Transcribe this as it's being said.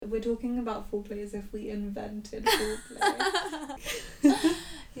we're talking about foreplay as if we invented foreplay.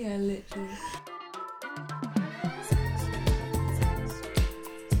 Yeah, literally.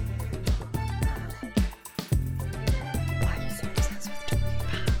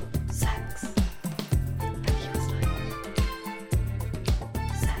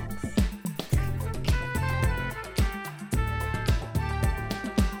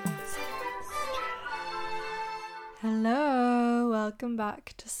 Hello, welcome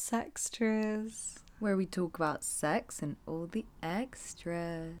back to Sextras, where we talk about sex and all the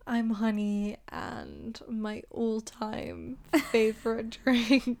extras. I'm Honey, and my all-time favorite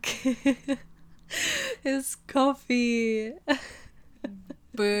drink is coffee.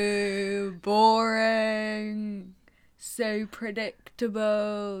 Boo, boring, so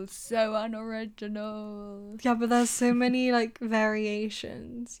predictable, so unoriginal. Yeah, but there's so many like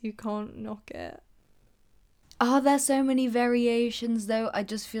variations, you can't knock it. Are there so many variations though? I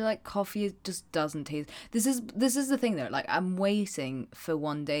just feel like coffee just doesn't taste. This is the thing though. Like, I'm waiting for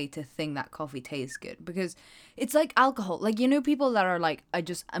one day to think that coffee tastes good, because it's like alcohol. Like, you know, people that are like,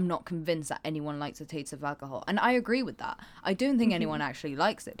 I'm not convinced that anyone likes the taste of alcohol, and I agree with that. I don't think anyone actually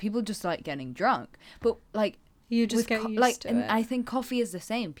likes it. People just like getting drunk, but like you just get used to it. And I think coffee is the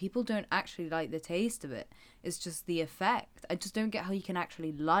same. People don't actually like the taste of it. It's just the effect. I just don't get how you can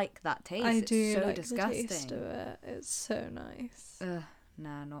actually like that taste. I do it's so like disgusting. the taste of it. It's so nice.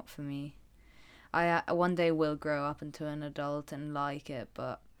 Nah, not for me. I one day will grow up into an adult and like it,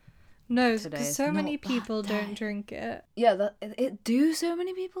 but no, because so many people don't drink it. Yeah, do so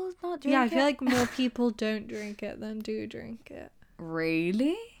many people not drink it? Yeah, I feel like more people don't drink it than do drink it.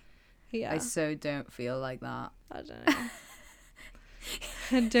 Really? Yeah. I so don't feel like that. I don't know.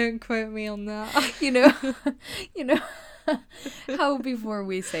 And don't quote me on that. You know how before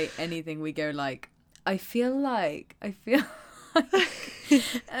we say anything we go like, I feel like,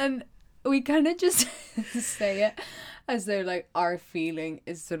 and we kind of just say it as though like our feeling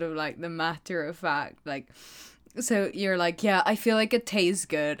is sort of like the matter of fact. Like, so you're like, yeah, I feel like it tastes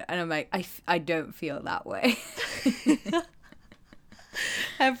good, and I'm like, I don't feel that way.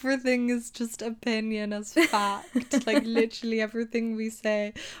 Everything is just opinion as fact. Like, literally everything we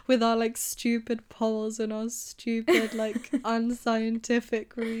say with our like stupid polls and our stupid like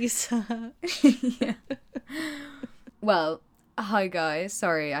unscientific research. Yeah. Well, hi guys,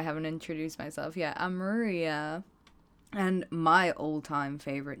 sorry I haven't introduced myself yet. I'm Maria, and my all-time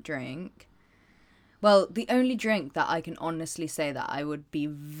favorite drink, well, the only drink that I can honestly say that I would be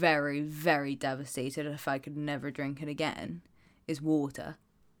very, very devastated if I could never drink it again, is water.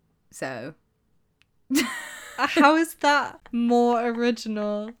 So how is that more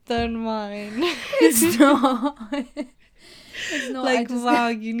original than mine? It's not. It's not. Like, wow,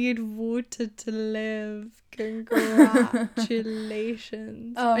 you need water to live.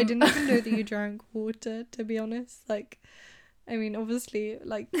 Congratulations. I didn't even know that you drank water, to be honest. Like, I mean, obviously,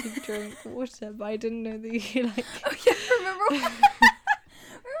 like, you drink water, but I didn't know that you like. Oh yeah, remember?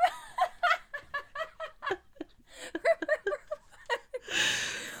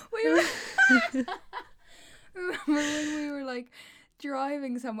 Remember when we were like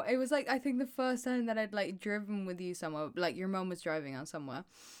driving somewhere? It was like, I think the first time that I'd like driven with you somewhere, like your mum was driving us somewhere,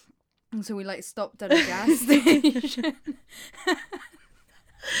 and so we like stopped at a gas station.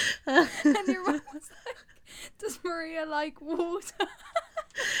 And your mum was like, does Maria like water?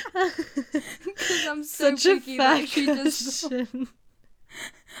 Because I'm so picky that she just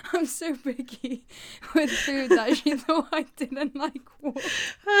I'm so picky with food that she thought I didn't like water.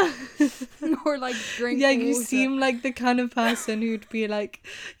 Or like drink water. Yeah, you seem like the kind of person who'd be like,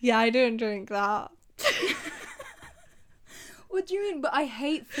 yeah, I don't drink that. What do you mean? But I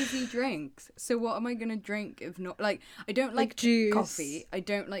hate fizzy drinks. So what am I going to drink if not... Like, I don't like juice. Coffee. I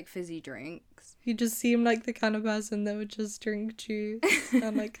don't like fizzy drinks. You just seem like the kind of person that would just drink juice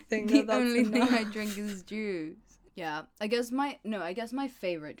and like think the that's only enough. thing I drink is juice. Yeah, I guess my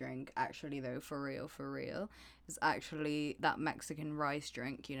favorite drink, actually, though, for real, is actually that Mexican rice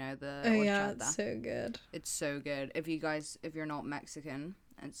drink, you know, the oh horchata. yeah, it's so good. It's so good. If you're not Mexican,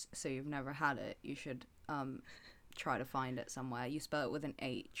 and so you've never had it, you should try to find it somewhere. You spell it with an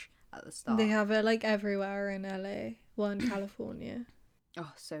H at the start. They have it like everywhere in LA, well, in California.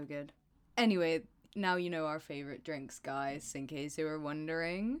 Oh, so good. Anyway, now you know our favorite drinks, guys, in case you were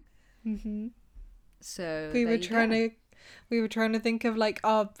wondering. Mm-hmm. So we were trying to think of like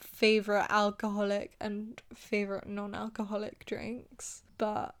our favorite alcoholic and favorite non-alcoholic drinks,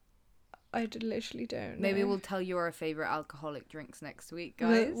 but I literally don't know. Maybe we'll tell you our favorite alcoholic drinks next week,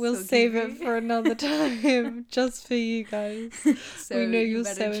 guys. We'll save it for another time, just for you guys. So we know you're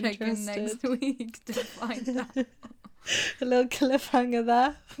better so check interested. in next week to find out. A little cliffhanger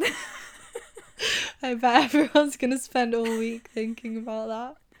there. I bet everyone's gonna spend all week thinking about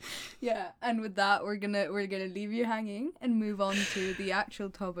that. Yeah, and with that, we're gonna leave you hanging and move on to the actual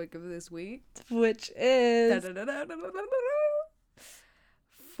topic of this week, Which is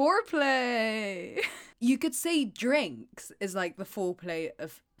foreplay. You could say drinks is like the foreplay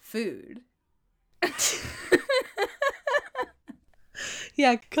of food.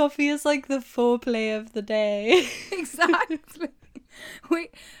 yeah, coffee is like the foreplay of the day. Exactly.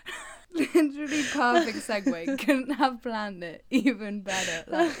 Wait, literally perfect segue. Couldn't have planned it even better.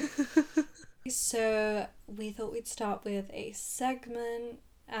 Like. So we thought we'd start with a segment,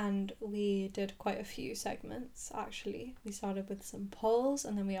 and we did quite a few segments actually. We started with some polls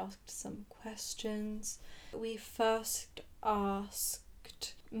and then we asked some questions. We first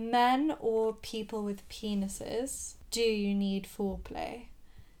asked, men or people with penises, do you need foreplay?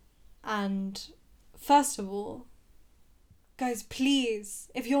 And first of all, guys, please,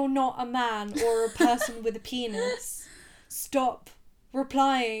 if you're not a man or a person with a penis, stop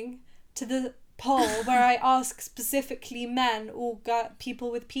replying to the poll where I ask specifically men or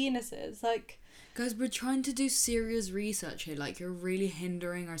people with penises. Like, guys, we're trying to do serious research here. Like, you're really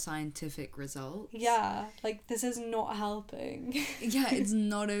hindering our scientific results. yeah, like, this is not helping. Yeah, it's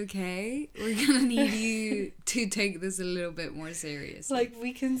not okay. We're gonna need you to take this a little bit more seriously. Like,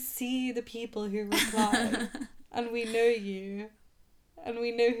 we can see the people who reply, and we know you, and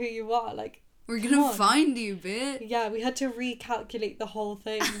we know who you are. Like, we're gonna find you, bitch. yeah, we had to recalculate the whole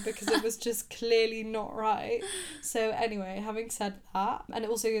thing because it was just clearly not right. So anyway, having said that, and it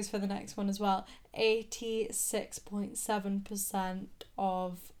also goes for the next one as well, 86.7%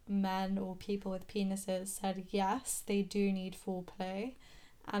 of men or people with penises said yes, they do need foreplay,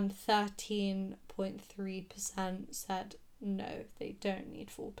 and 13.3% said no, they don't need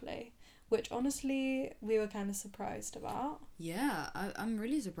foreplay. Which honestly we were kind of surprised about. Yeah, I'm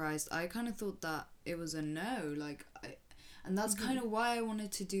really surprised. I kind of thought that it was a no, and that's kind of why I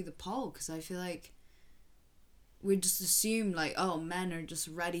wanted to do the poll, because I feel like we just assume like, oh, men are just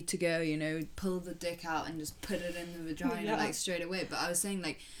ready to go, you know, pull the dick out and just put it in the vagina like straight away. But I was saying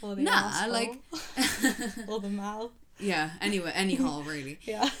like, nah, asshole. Like, or the mouth. Yeah. Anyway, any hole really.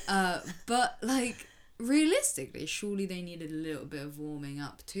 Yeah. But like, realistically, surely they needed a little bit of warming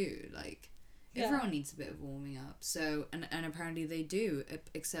up too. Like, everyone needs a bit of warming up. So, and apparently they do,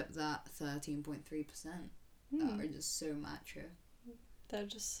 except that 13.3% are just so macho. They're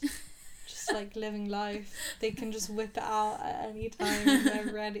just like living life. They can just whip it out at any time and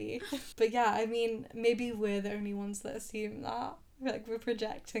they're ready. But yeah, I mean, maybe we're the only ones that assume that. Like, we're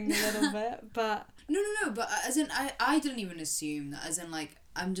projecting a little bit, but... No, but as in, I didn't even assume that. As in, like,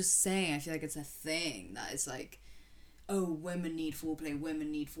 I'm just saying, I feel like it's a thing that it's like, oh, women need foreplay, but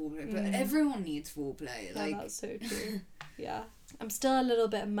everyone needs foreplay. Yeah, like, that's so true. Yeah. I'm still a little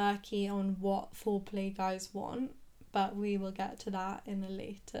bit murky on what foreplay guys want, but we will get to that in a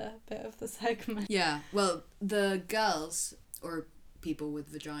later bit of the segment. Yeah, well, the girls, or people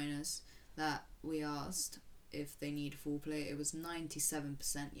with vaginas, that we asked if they need foreplay, it was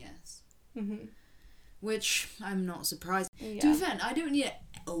 97% yes. Mm-hmm. Which I'm not surprised. Yeah. To be fair, I don't need it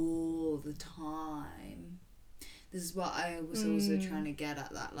all the time. This is what I was also trying to get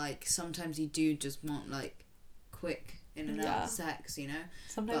at, that like sometimes you do just want like quick in and out sex, you know.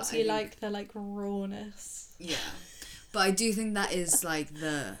 Sometimes but you like the like rawness. Yeah. But I do think that is like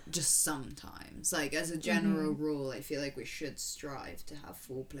just sometimes, like as a general rule, I feel like we should strive to have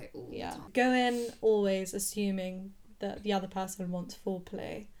foreplay all the time. Go in always assuming that the other person wants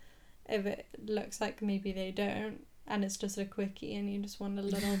foreplay. If it looks like maybe they don't, and it's just a quickie and you just want a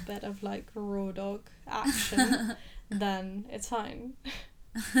little bit of like raw dog action, then it's fine.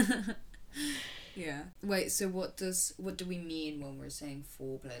 Yeah. Wait, so what do we mean when we're saying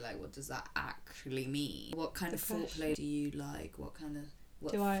foreplay? Like, what does that actually mean? What kind of foreplay do you like? What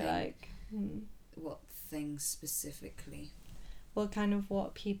things specifically? Well, kind of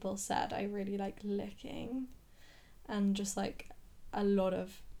what people said. I really like licking and just like a lot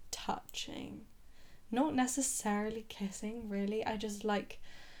of touching. Not necessarily kissing, really. I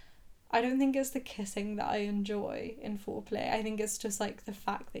don't think it's the kissing that I enjoy in foreplay. I think it's just like the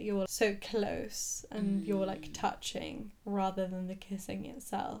fact that you're so close and you're like touching rather than the kissing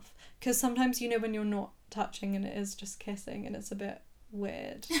itself. Because sometimes, you know, when you're not touching and it is just kissing and it's a bit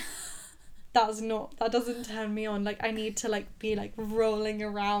weird. That doesn't turn me on. Like, I need to like be like rolling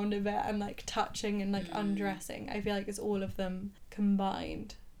around a bit and like touching and like undressing. I feel like it's all of them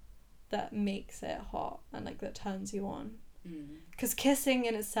combined that makes it hot and like that turns you on. Because kissing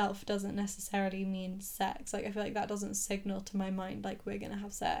in itself doesn't necessarily mean sex. Like, I feel like that doesn't signal to my mind like we're gonna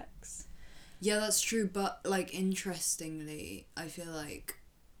have sex. Yeah, that's true, but like interestingly, I feel like,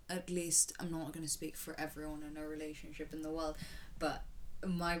 at least I'm not going to speak for everyone in a relationship in the world, but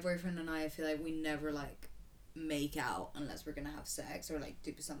my boyfriend and I feel like we never like make out unless we're going to have sex or like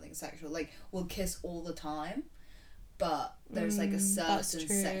do something sexual. Like we'll kiss all the time, but there's like a certain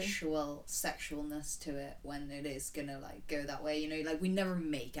sexualness to it when it is going to like go that way, you know, like we never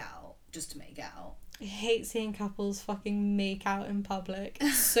make out just to make out. I hate seeing couples fucking make out in public.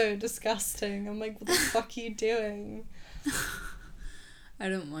 It's so disgusting. I'm like, what the fuck are you doing? I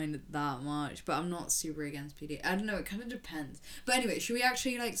don't mind it that much, but I'm not super against PD. I don't know, it kind of depends. But anyway, should we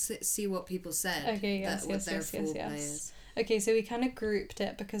actually like see what people said? Okay, yes. Okay, so we kind of grouped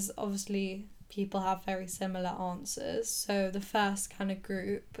it because obviously people have very similar answers. So the first kind of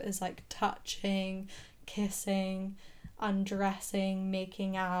group is like touching, kissing, undressing,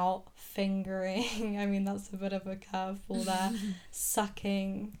 making out, fingering. I mean, that's a bit of a curveball there.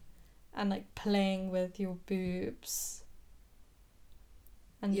 Sucking and like playing with your boobs.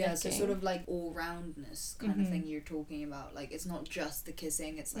 And yeah, licking. So sort of like all-roundness kind of thing you're talking about. Like it's not just the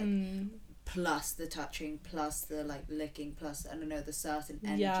kissing, it's like plus the touching, plus the like licking, plus I don't know, the certain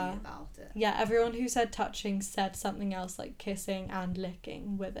energy about it. Yeah, everyone who said touching said something else like kissing and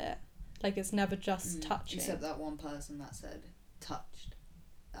licking with it. Like it's never just touching. Except that one person that said touched.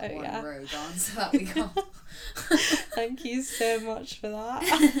 That one rogue answer that we got. Thank you so much for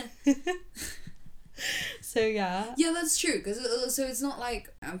that. So yeah, that's true, because so it's not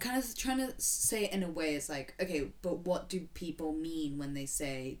like, I'm kind of trying to say it in a way, it's like, okay, but what do people mean when they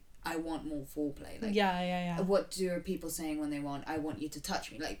say I want more foreplay? Like, yeah. What do people saying when they want I want you to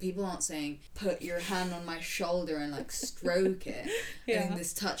touch me? Like, people aren't saying put your hand on my shoulder and like stroke it. I think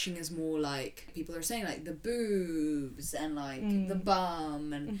this touching is more like, people are saying like the boobs and like the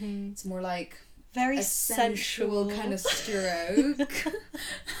bum, and it's more like very a sensual kind of stroke.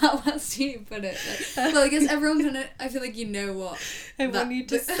 How else do you put it? Like, well, I guess everyone kind of, I feel like you know what. I want you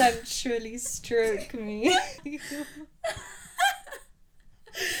to sensually stroke me.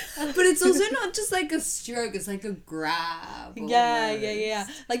 But it's also not just like a stroke, it's like a grab. Yeah.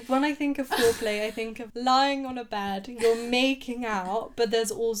 Like when I think of foreplay, I think of lying on a bed, you're making out, but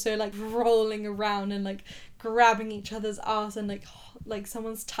there's also like rolling around and like grabbing each other's ass and like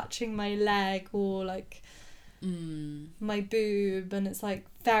someone's touching my leg or like my boob, and it's like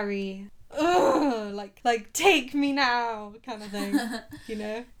very like take me now kind of thing, you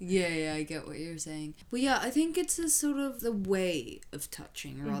know? Yeah, I get what you're saying. But yeah, I think it's a sort of the way of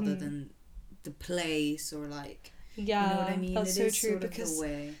touching rather than the place, or like, you know what I mean? That's it so is true, sort because of the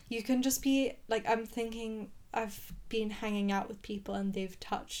way. You can just be like, I'm thinking I've been hanging out with people and they've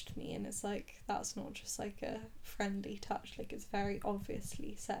touched me, and it's like, that's not just like a friendly touch, like it's very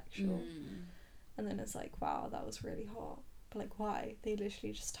obviously sexual. And then it's like, wow, that was really hot. But like, why? They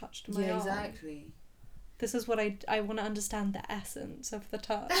literally just touched my arm. Yeah, exactly. This is what I want to understand, the essence of the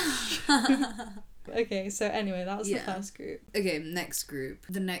touch. Okay, so anyway, that was the first group. Okay, next group.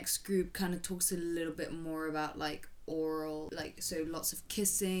 The next group kind of talks a little bit more about like oral, like, so lots of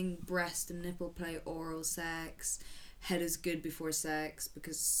kissing, breast and nipple play, oral sex. Head is good before sex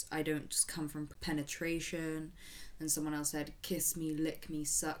because I don't just come from penetration. And someone else said kiss me, lick me,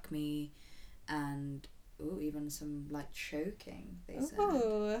 suck me, and even some like choking, they said.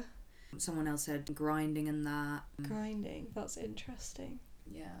 Oh. Someone else said grinding and that. Grinding, that's interesting.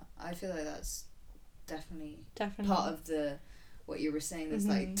 Yeah, I feel like that's definitely part of the, what you were saying, that's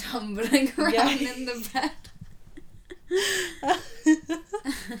like tumbling around in the bed.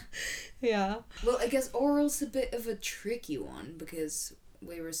 Yeah. Well, I guess oral's a bit of a tricky one, because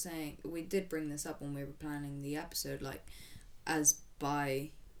we were saying, we did bring this up when we were planning the episode, like, as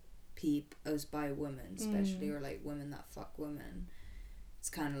bi women especially, or like women that fuck women,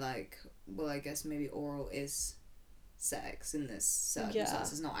 it's kind of like, well, I guess maybe oral is sex in this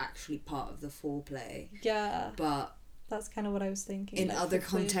circumstance. It's not actually part of the foreplay. Yeah. But that's kind of what I was thinking. In like, other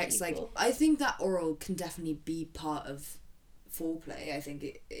contexts, like, I think that oral can definitely be part of foreplay. I think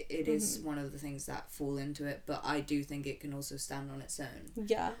it is one of the things that fall into it, but I do think it can also stand on its own.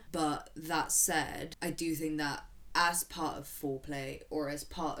 Yeah. But that said, I do think that as part of foreplay, or as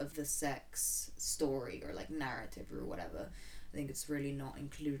part of the sex story, or like narrative or whatever, I think it's really not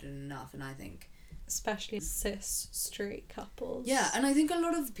included enough. And I think especially cis straight couples, and I think a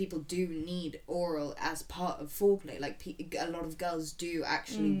lot of people do need oral as part of foreplay. Like a lot of girls do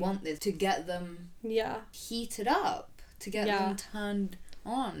actually want this to get them heated up, to get them turned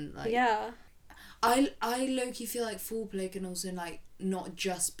on. Like, I low-key feel like foreplay can also like not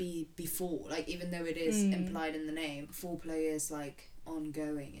just be before, like, even though it is implied in the name, foreplay is like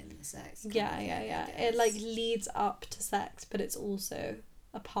ongoing in the sex. Yeah. It like leads up to sex, but it's also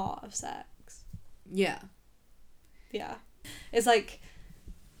a part of sex. Yeah. Yeah. It's like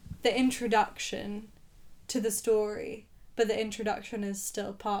the introduction to the story, but the introduction is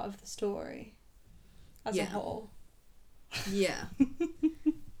still part of the story as a whole. Yeah.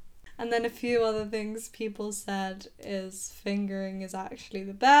 And then a few other things people said is fingering is actually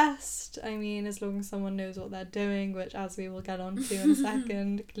the best. I mean, as long as someone knows what they're doing, which, as we will get on to in a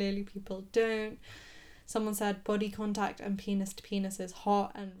second, clearly people don't. Someone said body contact and penis to penis is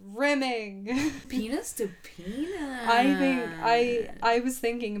hot and rimming. Penis to penis. I think I was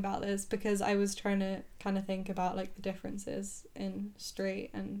thinking about this because I was trying to kind of think about like the differences in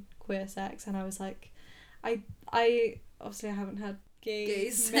straight and queer sex, and I was like, I obviously I haven't had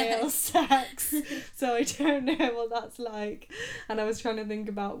gay male sex, so I don't know what that's like, and I was trying to think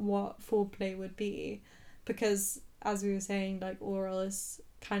about what foreplay would be, because as we were saying, like oral is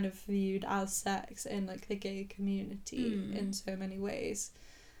kind of viewed as sex in like the gay community in so many ways.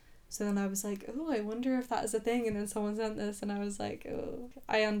 So then I was like, oh, I wonder if that is a thing, and then someone sent this and I was like, oh,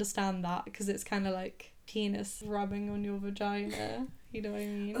 I understand that, because it's kind of like penis rubbing on your vagina, you know what I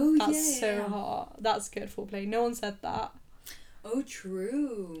mean? Oh, that's so hot. That's good foreplay. No one said that. Oh,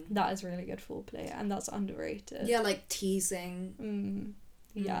 true. That is really good foreplay, and that's underrated. Yeah, like teasing.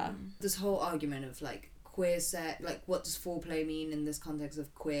 Yeah. This whole argument of like queer sex, like what does foreplay mean in this context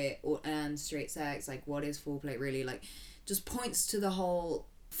of queer and straight sex, like what is foreplay really, like just points to the whole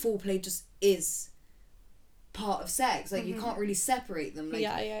foreplay just is part of sex, like you can't really separate them, like you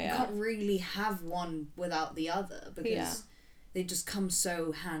can't really have one without the other, because they just come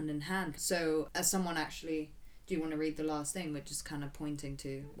so hand in hand. So as someone actually, do you want to read the last thing, which is kind of pointing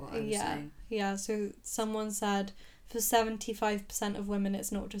to what I was saying? Yeah, so someone said for 75% of women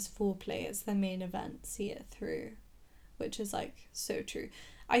it's not just foreplay, it's their main event, see it through, which is like so true.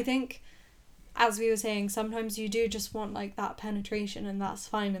 I think, as we were saying, sometimes you do just want like that penetration, and that's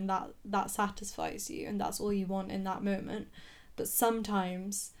fine, and that satisfies you, and that's all you want in that moment. But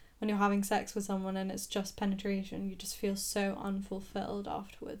sometimes when you're having sex with someone and it's just penetration, you just feel so unfulfilled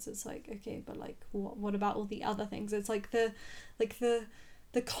afterwards. It's like, okay, but like what about all the other things? It's like the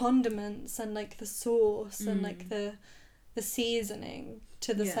condiments and like the sauce and like the seasoning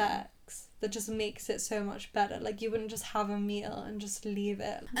to the sex that just makes it so much better. Like you wouldn't just have a meal and just leave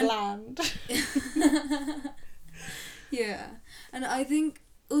it bland. Yeah. And I think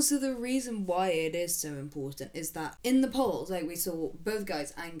also the reason why it is so important is that in the polls, like we saw both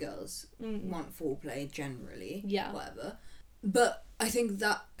guys and girls want foreplay generally, whatever. But I think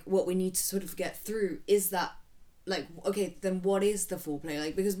that what we need to sort of get through is that, like, okay, then what is the foreplay?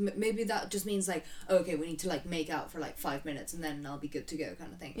 Like, because maybe that just means like, oh, okay, we need to like make out for like 5 minutes and then I'll be good to go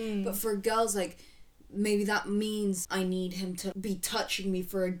kind of thing. But for girls, like, maybe that means I need him to be touching me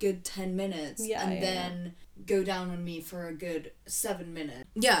for a good 10 minutes then go down on me for a good 7 minutes.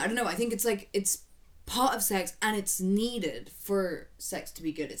 Yeah, I don't know. I think it's like, it's part of sex and it's needed for sex to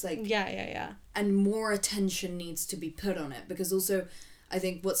be good. It's like... Yeah. And more attention needs to be put on it, because also I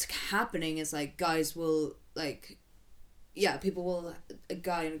think what's happening is like guys will like... Yeah, people will... A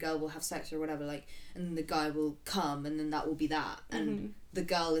guy and a girl will have sex or whatever, like, and the guy will come and then that will be that. And the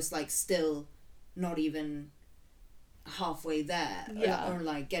girl is like still not even halfway there, or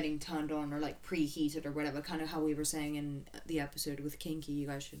like getting turned on or like preheated or whatever, kind of how we were saying in the episode with Kinky. You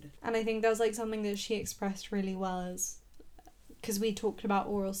guys should. And I think that was like something that she expressed really well, is because we talked about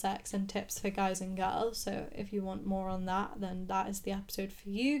oral sex and tips for guys and girls, so if you want more on that, then that is the episode for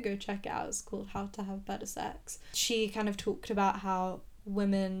you. Go check it out. It's called How to Have Better Sex. She kind of talked about how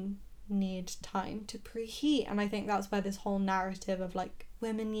women need time to preheat, and I think that's where this whole narrative of like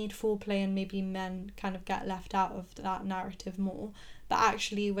women need foreplay and maybe men kind of get left out of that narrative more. But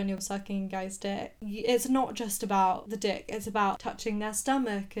actually, when you're sucking a guy's dick, it's not just about the dick, it's about touching their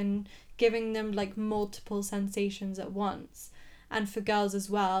stomach and giving them like multiple sensations at once. And for girls as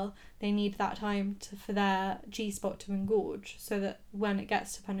well, they need that time for their G-spot to engorge, so that when it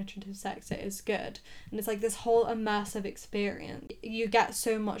gets to penetrative sex, it is good. And it's like this whole immersive experience. You get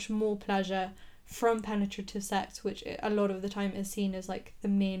so much more pleasure from penetrative sex, which a lot of the time is seen as like the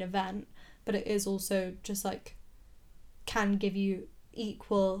main event, but it is also just like can give you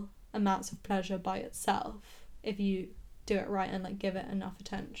equal amounts of pleasure by itself if you do it right and like give it enough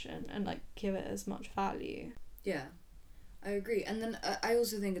attention and like give it as much value. Yeah, I agree. And then I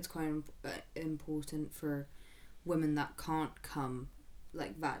also think it's quite important for women that can't come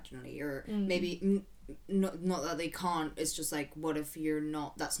like vaginally, or maybe not that they can't, it's just like, what if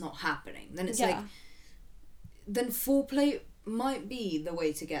that's not happening, then it's like, then foreplay might be the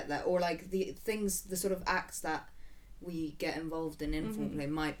way to get there, or like the sort of acts that we get involved in foreplay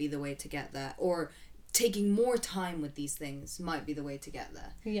might be the way to get there, or taking more time with these things might be the way to get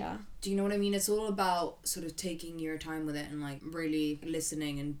there. Yeah. Do you know what I mean? It's all about sort of taking your time with it and like really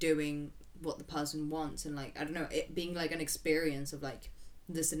listening and doing what the person wants, and like, I don't know, it being like an experience of like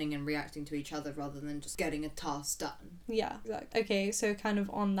listening and reacting to each other rather than just getting a task done. Yeah, exactly. Okay, so kind of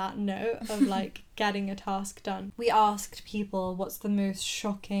on that note of like getting a task done, we asked people what's the most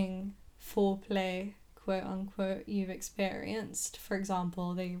shocking foreplay, quote unquote, you've experienced. For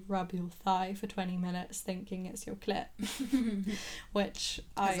example, they rub your thigh for 20 minutes thinking it's your clit. Which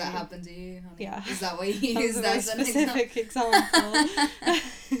Has that happened to you, honey? Yeah. Is that what you use that as a an specific example?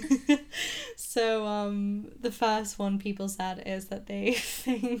 So the first one people said is that they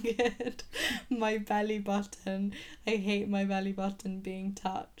fingered my belly button. I hate my belly button being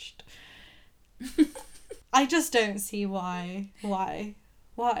touched. I just don't see why.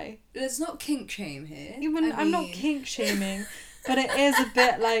 There's not kink shame here. I'm not kink shaming, but it is a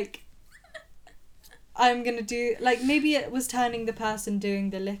bit like, I'm gonna do, like, maybe it was turning the person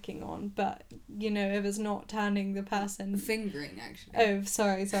doing the licking on, but, you know, if it's not turning the person... Fingering, actually. Oh,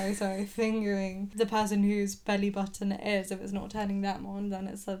 sorry. Fingering the person whose belly button it is, if it's not turning them on, then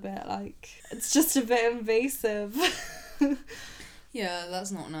it's a bit, like... It's just a bit invasive. Yeah,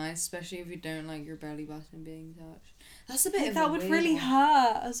 that's not nice, especially if you don't like your belly button being touched. That's a bit of a that would weird really one.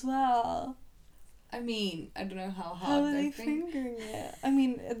 hurt as well. I mean, I don't know how hard How are they they're fingering it? I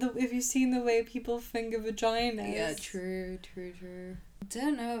mean, if you've seen the way people finger vaginas. Yeah, true.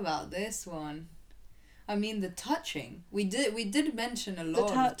 Don't know about this one. I mean, the touching. We did mention a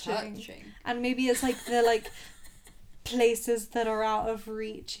lot of touching. And maybe it's like the like places that are out of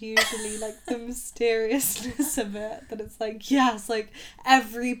reach usually, like the mysteriousness of it. That it's like, yes, like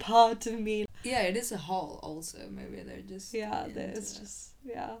every part of me. Yeah, it is a hole also. Maybe they're just... Yeah, it's just...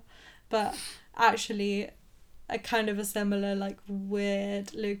 Yeah. But actually, a kind of a similar, like,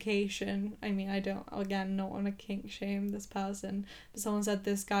 weird location. I mean, I don't, again, not want to kink shame this person, but someone said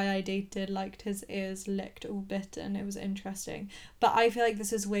this guy I dated liked his ears licked or bitten. It was interesting. But I feel like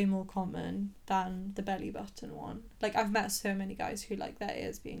this is way more common than the belly button one. Like, I've met so many guys who like their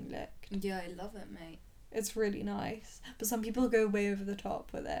ears being licked. Yeah, I love it, mate. It's really nice. But some people go way over the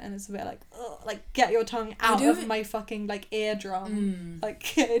top with it, and it's a bit like, ugh, like, get your tongue out of my fucking, like, eardrum.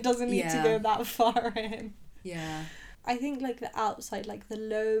 Like, it doesn't need to go that far in. Yeah. I think, like, the outside, like, the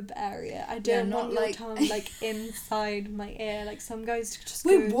lobe area. I don't want your tongue, like, inside my ear. Like, some guys just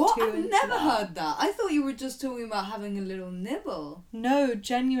go Wait, what? too I've into never that. heard that. I thought you were just talking about having a little nibble. No,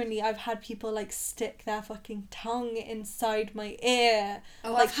 genuinely, I've had people, like, stick their fucking tongue inside my ear.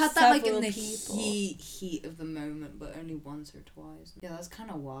 Oh, like, I've had that, like, in the people. heat of the moment, but only once or twice. Yeah, that's kind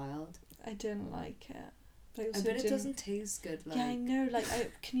of wild. I didn't like it. But I bet it doesn't taste good. Like... Yeah, I know.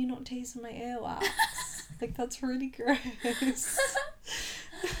 Like, can you not taste my earwax? Like, that's really gross.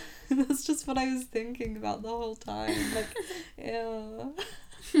 That's just what I was thinking about the whole time. Like, ew.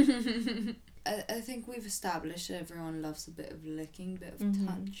 I think we've established that everyone loves a bit of licking, a bit of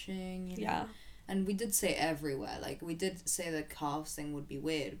touching. You know? Yeah. And we did say everywhere. Like, we did say the calves thing would be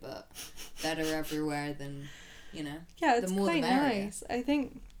weird, but better everywhere than, you know. Yeah, it's the more quite the merrier. nice. I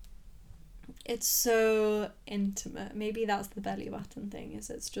think it's so intimate. Maybe that's the belly button thing, is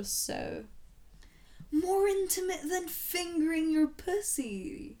it's just so... More intimate than fingering your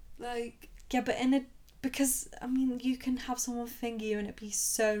pussy. Like... Yeah, but because, I mean, you can have someone finger you and it be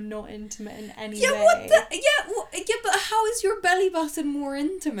so not intimate in any way. Yeah, but how is your belly button more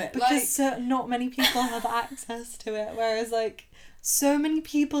intimate? Because not many people have access to it, whereas, like, so many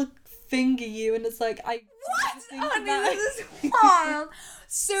people finger you and it's like, What? Honey, this is wild.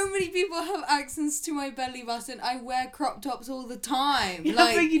 So many people have access to my belly button. I wear crop tops all the time. Yeah,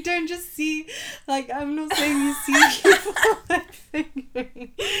 like... but you don't just see, like, I'm not saying you see people like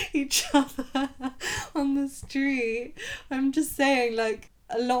fingering each other on the street. I'm just saying, like,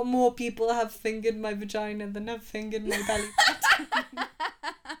 a lot more people have fingered my vagina than have fingered my belly button.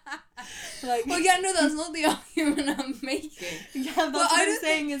 Like, well, yeah, no, that's not the argument I'm making. Yeah, that's what I'm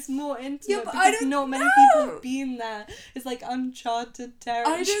saying. It's more intimate but because not many people have been there. It's like uncharted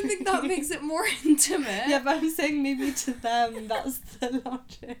territory. I don't think that makes it more intimate. Yeah, but I'm saying maybe to them that's the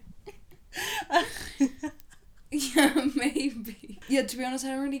logic. Yeah, maybe. Yeah, to be honest, I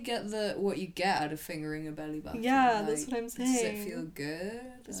don't really get what you get out of fingering a belly button. Yeah, like, that's what I'm saying. Does it feel good?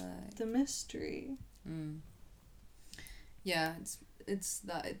 It's the mystery. Yeah, it's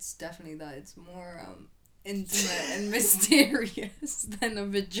definitely that. It's more intimate and mysterious than a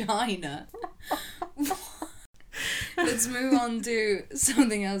vagina. Let's move on to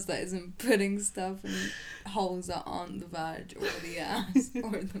something else that isn't putting stuff in holes that aren't the vag or the ass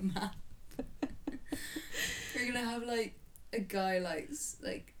or the mouth. We're gonna have like a guy like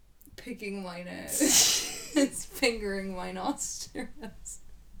picking my nose. It's fingering my nostrils.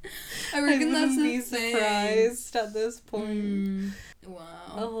 I reckon that's wouldn't be a thing. surprised at this point. Wow.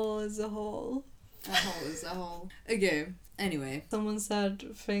 A hole is a hole. A hole is a hole. Okay, anyway. Someone said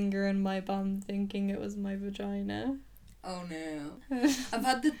finger in my bum thinking it was my vagina. Oh no. I've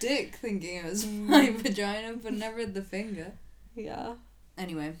had the dick thinking it was my vagina, but never the finger. Yeah.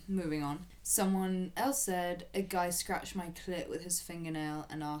 Anyway, moving on. Someone else said a guy scratched my clit with his fingernail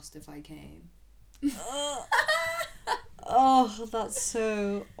and asked if I came. Oh, that's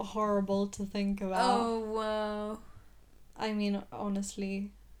so horrible to think about. Oh, wow. I mean,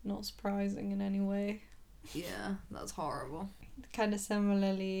 honestly, not surprising in any way. Yeah, that's horrible. Kind of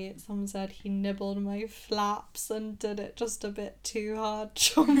similarly, someone said he nibbled my flaps and did it just a bit too hard.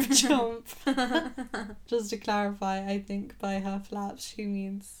 Chomp, chomp. Just to clarify, I think by her flaps she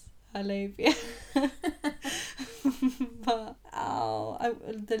means her labia. But, ow.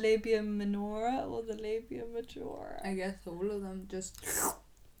 The labia minora or the labia majora? I guess all of them just...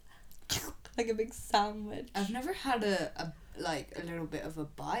 Like a big sandwich. I've never had a little bit of a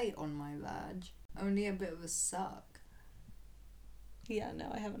bite on my vag. Only a bit of a suck. Yeah,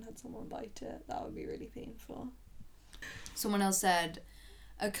 no, I haven't had someone bite it. That would be really painful. Someone else said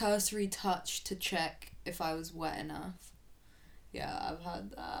a cursory touch to check if I was wet enough. Yeah, I've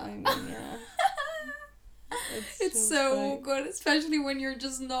had that. I mean, yeah. It's so awkward, especially when you're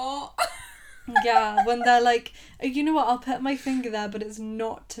just not. Yeah, when they're like, you know what, I'll put my finger there, but it's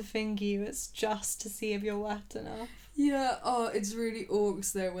not to finger you, it's just to see if you're wet enough. Yeah, oh, it's really awkward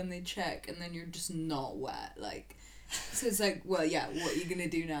though when they check and then you're just not wet, like... So it's like, well, yeah, what are you gonna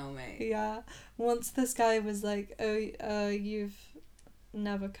do now, mate? Yeah. Once this guy was like, oh, you've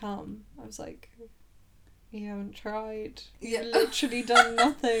never come. I was like, you haven't tried. Yeah. You've literally done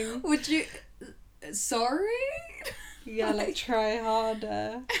nothing. Would you... Sorry? Yeah, like try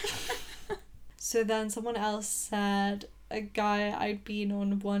harder. So then someone else said a guy I'd been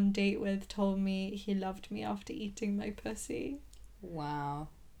on one date with told me he loved me after eating my pussy. Wow.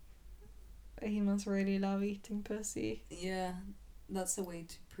 He must really love eating pussy. Yeah, that's a way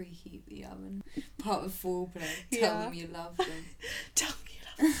to preheat the oven. Part of foreplay. Tell Yeah. them you love them. Tell me you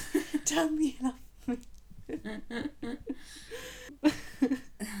love me. Tell me you love me.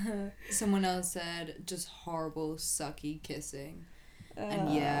 Someone else said just horrible sucky kissing.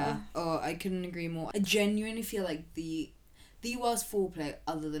 And yeah, I couldn't agree more. I genuinely feel like the worst foreplay,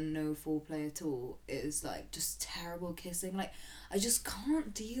 other than no foreplay at all, is like just terrible kissing. Like, I just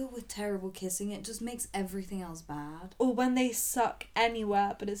can't deal with terrible kissing. It just makes everything else bad. Or when they suck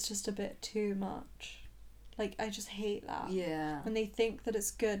anywhere, but it's just a bit too much. Like, I just hate that. Yeah. When they think that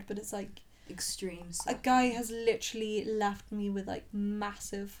it's good, but it's like... Extreme A guy has literally left me with like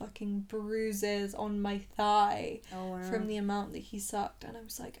massive fucking bruises on my thigh from the amount that he sucked, and I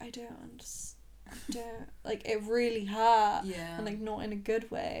was like, I don't understand. Like, it really hurt. Yeah. And like not in a good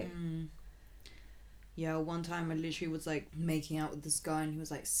way. Yeah, one time I literally was like making out with this guy and he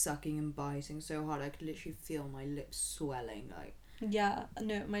was like sucking and biting so hard I could literally feel my lips swelling, like. Yeah,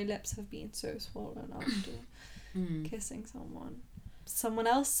 no, my lips have been so swollen after kissing someone. Someone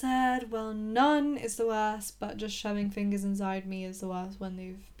else said, well, none is the worst, but just shoving fingers inside me is the worst when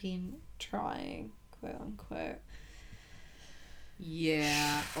they've been trying, quote unquote.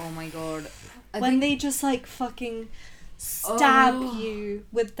 Yeah, oh my god. When they just like fucking stab you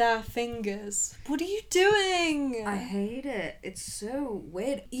with their fingers. What are you doing? I hate it. It's so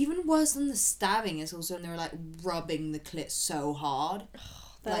weird. Even worse than the stabbing is also when they're like rubbing the clit so hard.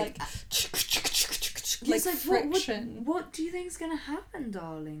 They're like like friction. What do you think's gonna happen,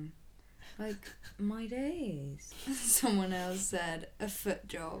 darling? Like, my days. Someone else said a foot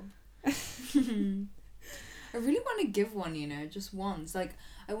job. I really want to give one, you know, just once. Like,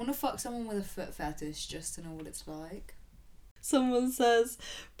 I want to fuck someone with a foot fetish just to know what it's like. Someone says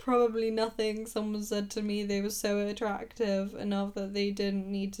probably nothing. Someone said to me they were so attractive enough that they didn't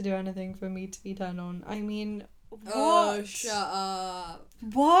need to do anything for me to be turned on. I mean, what? Oh, shut up.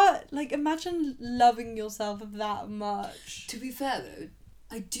 What? Like, imagine loving yourself that much. To be fair though,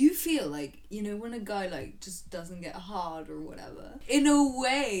 I do feel like, you know, when a guy like just doesn't get hard or whatever, in a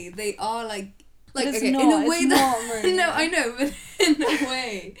way they are like it's okay, not, in a way it's that not really. no, I know, but in a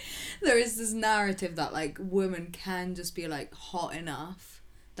way there is this narrative that like women can just be like hot enough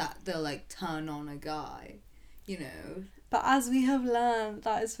that they'll like turn on a guy, you know. But as we have learned,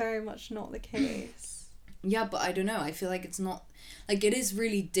 that is very much not the case. Yeah, but I don't know. I feel like it's not... Like, it is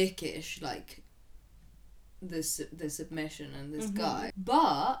really dickish, like, the submission and this guy.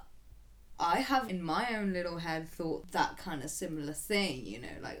 But I have, in my own little head, thought that kind of similar thing, you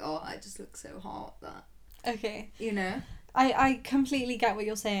know? Like, oh, I just look so hot that... Okay. You know? I completely get what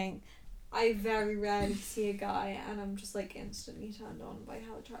you're saying. I very rarely see a guy and I'm just like instantly turned on by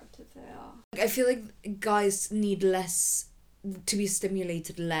how attractive they are. I feel like guys need less to be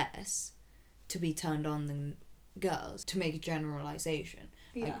stimulated less to be turned on than girls, to make a generalization.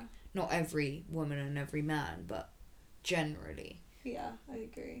 Yeah. Like, not every woman and every man, but generally. Yeah, I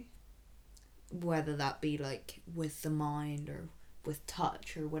agree. Whether that be like with the mind or with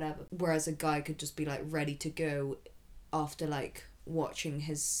touch or whatever. Whereas a guy could just be like ready to go after like watching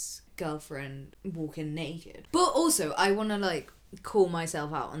his girlfriend walk in naked. But also I want to like call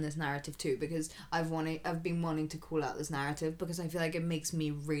myself out on this narrative too, because I've been wanting to call out this narrative because I feel like it makes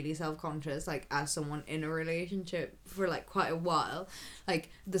me really self-conscious, like as someone in a relationship for like quite a while. Like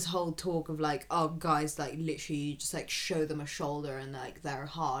this whole talk of like, oh, guys like literally just like show them a shoulder and like they're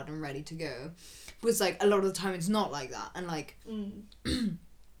hard and ready to go, was like a lot of the time it's not like that. And like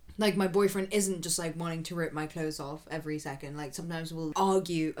like my boyfriend isn't just like wanting to rip my clothes off every second. Like sometimes we'll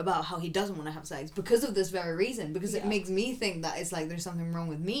argue about how he doesn't want to have sex because of this very reason, because it makes me think that it's like there's something wrong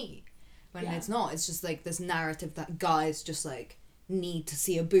with me when it's not. It's just like this narrative that guys just like need to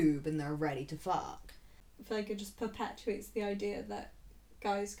see a boob and they're ready to fuck. I feel like it just perpetuates the idea that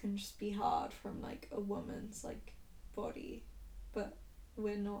guys can just be hard from like a woman's like body, but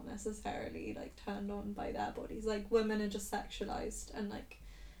we're not necessarily like turned on by their bodies. Like women are just sexualized and like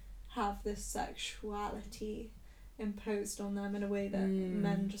have this sexuality imposed on them in a way that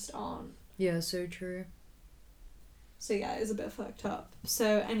men just aren't. Yeah, so true. So yeah, it's a bit fucked up.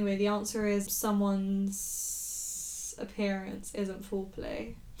 So anyway, the answer is someone's appearance isn't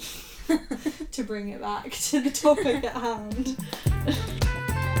foreplay. To bring it back to the topic at hand.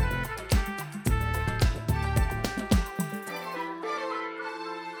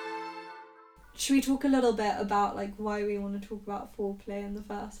 Should we talk a little bit about like why we want to talk about foreplay in the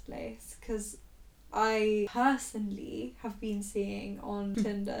first place? Because I personally have been seeing on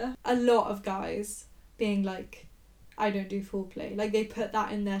Tinder a lot of guys being like, I don't do foreplay. Like they put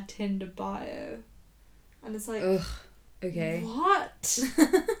that in their Tinder bio. And it's like, ugh, okay. What?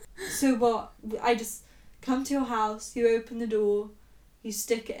 So what? I just come to your house, you open the door, you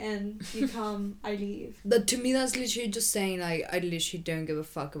stick it in, you come, I leave. But to me that's literally just saying like, I literally don't give a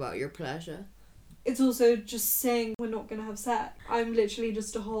fuck about your pleasure. It's also just saying we're not gonna have sex. I'm literally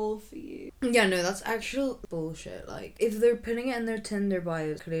just a hole for you. Yeah, no, that's actual bullshit. Like, if they're putting it in their Tinder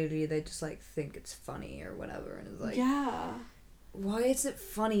bio, clearly they just, like, think it's funny or whatever. And it's like... Yeah. Why is it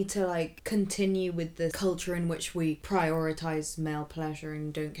funny to, like, continue with the culture in which we prioritise male pleasure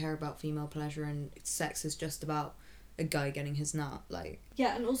and don't care about female pleasure and sex is just about a guy getting his nut? Like...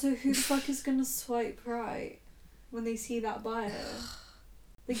 Yeah, and also, who the fuck is gonna swipe right when they see that bio?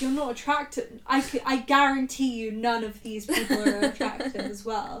 Like, you're not attracted. I guarantee you none of these people are attractive as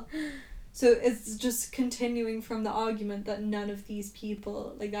well. So it's just continuing from the argument that none of these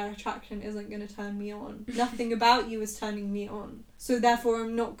people, like, their attraction isn't going to turn me on. Nothing about you is turning me on. So therefore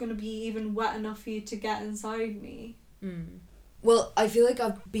I'm not going to be even wet enough for you to get inside me. Well, I feel like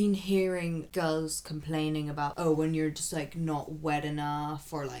I've been hearing girls complaining about, oh, when you're just, like, not wet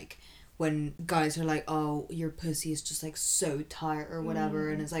enough, or, like... when guys are like, oh, your pussy is just like so tight or whatever,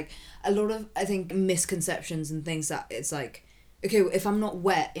 and it's like a lot of, I think, misconceptions and things that it's like, okay, if I'm not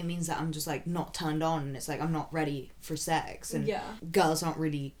wet, it means that I'm just like not turned on, and it's like I'm not ready for sex, and girls aren't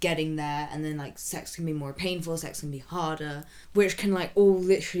really getting there, and then like sex can be more painful, sex can be harder, which can like all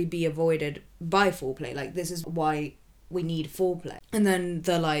literally be avoided by foreplay. Like this is why we need foreplay. And then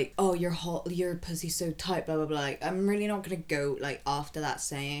they're like, oh, you're hot, your pussy's so tight, blah blah blah. Like, I'm really not gonna go like after that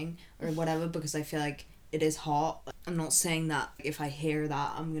saying or whatever, because I feel like it is hot. I'm not saying that if I hear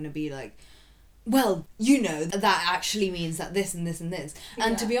that I'm gonna be like, well, you know, that actually means that this and this and this.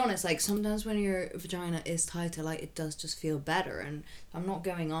 And to be honest, like, sometimes when your vagina is tighter, like, it does just feel better, and I'm not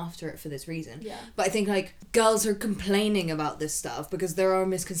going after it for this reason. But I think, like, girls are complaining about this stuff because there are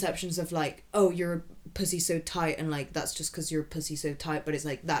misconceptions of, like, oh, your pussy's so tight, and, like, that's just because your pussy's so tight, but it's,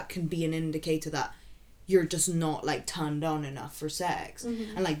 like, that can be an indicator that you're just not, like, turned on enough for sex.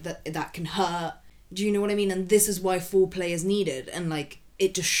 And, like, that can hurt. Do you know what I mean? And this is why foreplay is needed, and, like,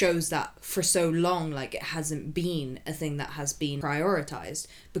 it just shows that for so long, like, it hasn't been a thing that has been prioritized,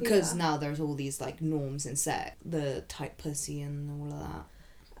 because now there's all these, like, norms in sex, the tight pussy and all of that.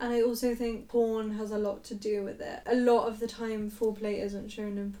 And I also think porn has a lot to do with it. A lot of the time foreplay isn't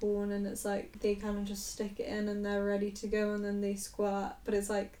shown in porn, and it's like they kind of just stick it in and they're ready to go and then they squirt. But it's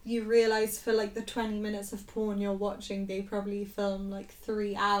like you realise for like the 20 minutes of porn you're watching, they probably film like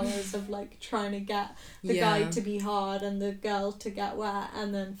 3 hours of like trying to get the guy to be hard and the girl to get wet,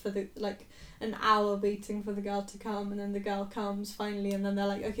 and then for the like an hour waiting for the girl to come, and then the girl comes finally, and then they're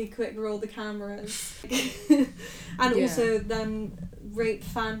like, okay, quick, roll the cameras. And also then rape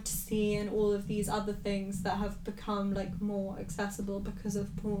fantasy and all of these other things that have become like more accessible because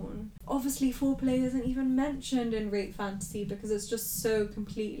of porn. Obviously foreplay isn't even mentioned in rape fantasy because it's just so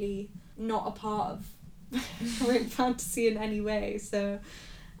completely not a part of rape fantasy in any way. So,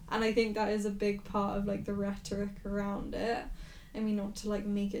 and I think that is a big part of like the rhetoric around it. I mean, not to like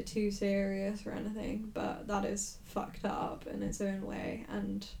make it too serious or anything, but that is fucked up in its own way.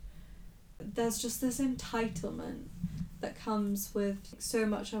 And there's just this entitlement that comes with so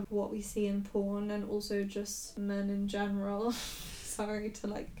much of what we see in porn, and also just men in general. Sorry to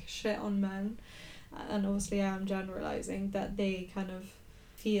like shit on men, and obviously I am generalizing, that they kind of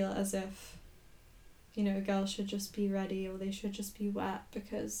feel as if, you know, a girl should just be ready, or they should just be wet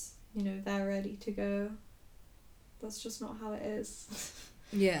because, you know, they're ready to go. That's just not how it is.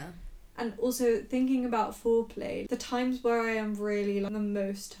 Yeah. And also thinking about foreplay, the times where I am really like the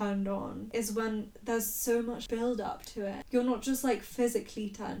most turned on is when there's so much build up to it. You're not just like physically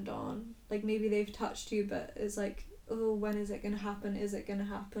turned on, like maybe they've touched you, but it's like, oh, when is it gonna happen? Is it gonna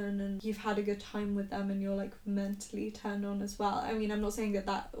happen? And you've had a good time with them and you're like mentally turned on as well. I mean, I'm not saying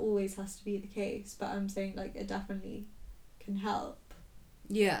that always has to be the case, but I'm saying like it definitely can help.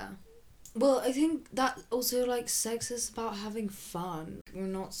 Yeah. Well, I think that also, like, sex is about having fun. We're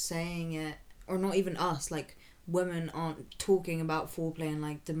not saying it, or not even us, like, women aren't talking about foreplay and,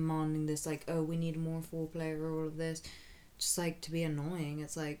 like, demanding this, like, oh, we need more foreplay or all of this, just, like, to be annoying.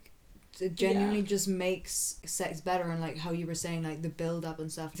 It's, like, it genuinely just makes sex better, and, like, how you were saying, like, the build-up and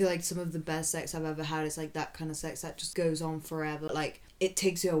stuff. I feel like some of the best sex I've ever had is, like, that kind of sex that just goes on forever. Like, it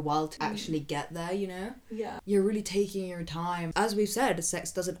takes you a while to actually get there, you know? Yeah. You're really taking your time. As we've said,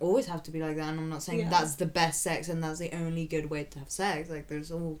 sex doesn't always have to be like that, and I'm not saying that's the best sex and that's the only good way to have sex. Like,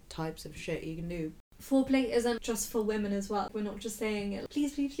 there's all types of shit you can do. Foreplay isn't just for women as well. We're not just saying it,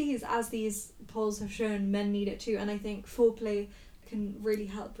 please, please, please, as these polls have shown, men need it too. And I think foreplay can really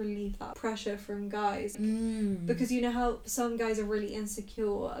help relieve that pressure from guys. Because you know how some guys are really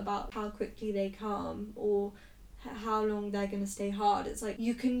insecure about how quickly they come, or how long they're going to stay hard. It's like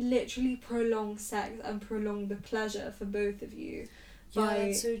you can literally prolong sex and prolong the pleasure for both of you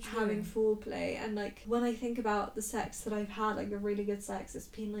by having foreplay. And like when I think about the sex that I've had, like the really good sex, it's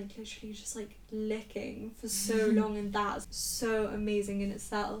been like literally just like licking for so long, and that's so amazing in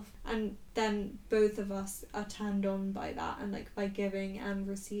itself. And then both of us are turned on by that, and like by giving and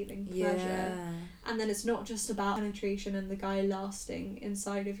receiving pleasure. And then it's not just about penetration and the guy lasting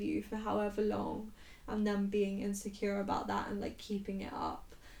inside of you for however long, and them being insecure about that and like keeping it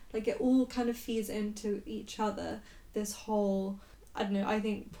up. Like it all kind of feeds into each other, this whole, I don't know, I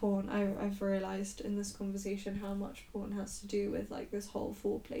think porn, I've realised in this conversation how much porn has to do with like this whole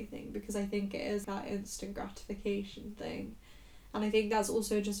foreplay thing, because I think it is that instant gratification thing. And I think that's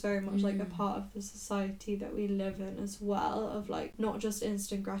also just very much like a part of the society that we live in as well, of like not just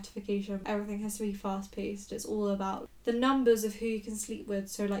instant gratification, everything has to be fast paced. It's all about the numbers of who you can sleep with,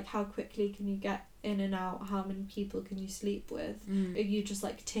 so like how quickly can you get in and out, how many people can you sleep with, are you just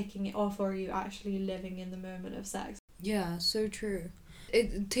like ticking it off, or are you actually living in the moment of sex? Yeah, so true.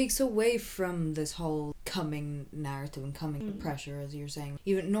 It takes away from this whole coming narrative and coming pressure, as you're saying,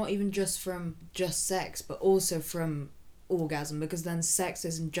 even not even just from just sex, but also from orgasm, because then sex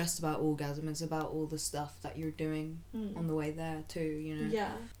isn't just about orgasm, it's about all the stuff that you're doing on the way there too, you know.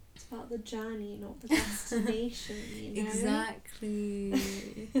 Yeah, it's about the journey, not the destination. You know?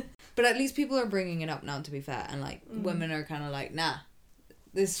 Exactly. But at least people are bringing it up now, to be fair, and like women are kind of like, nah,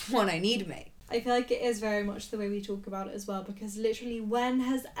 this one I need, mate. I feel like it is very much the way we talk about it as well, because literally when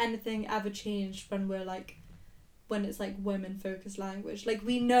has anything ever changed when it's like women focused language? Like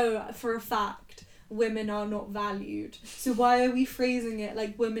we know for a fact women are not valued, so why are we phrasing it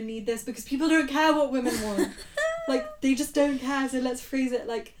like women need this? Because people don't care what women want. Like they just don't care, so let's phrase it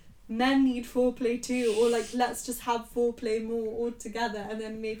like men need foreplay too, or like let's just have foreplay more altogether, and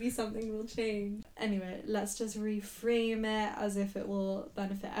then maybe something will change. Anyway, let's just reframe it as if it will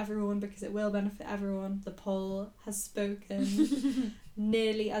benefit everyone, because it will benefit everyone. The poll has spoken.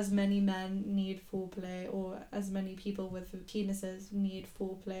 Nearly as many men need foreplay, or as many people with penises need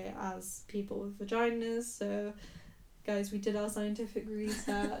foreplay as people with vaginas. So guys, we did our scientific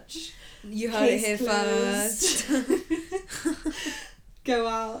research. You heard it here first. Go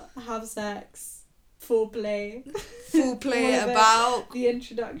out, have sex, foreplay. Foreplay about the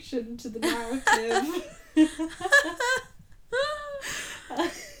introduction to the narrative.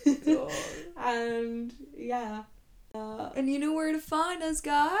 And yeah. And you know where to find us,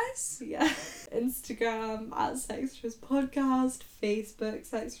 guys. Yeah. Instagram at Sextras Podcast, Facebook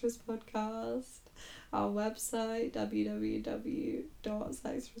Sextras Podcast, our website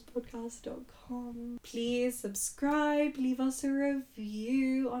www.sextraspodcast.com. Please subscribe, leave us a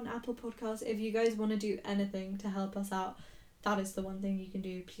review on Apple Podcasts. If you guys want to do anything to help us out, that is the one thing you can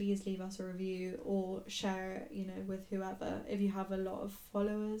do. Please leave us a review or share, with whoever. If you have a lot of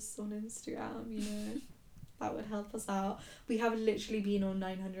followers on Instagram, that would help us out. We have literally been on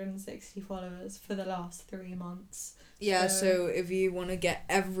 960 followers for the last 3 months. Yeah, so if you want to get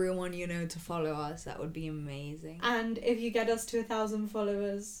everyone you know to follow us, that would be amazing. And if you get us to 1,000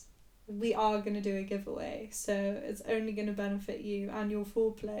 followers, we are going to do a giveaway. So it's only going to benefit you and your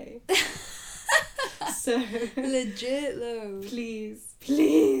foreplay. So legit though. Please,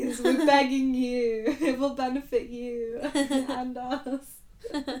 we're begging you. It will benefit you and us.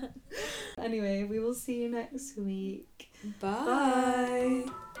 Anyway, we will see you next week. Bye.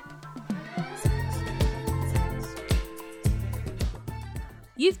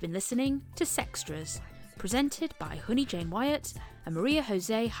 You've been listening to Sextras, presented by Honey Jane Wyatt and Maria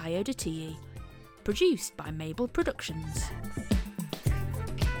Jose Hayodatiyi. Produced by Mabel Productions.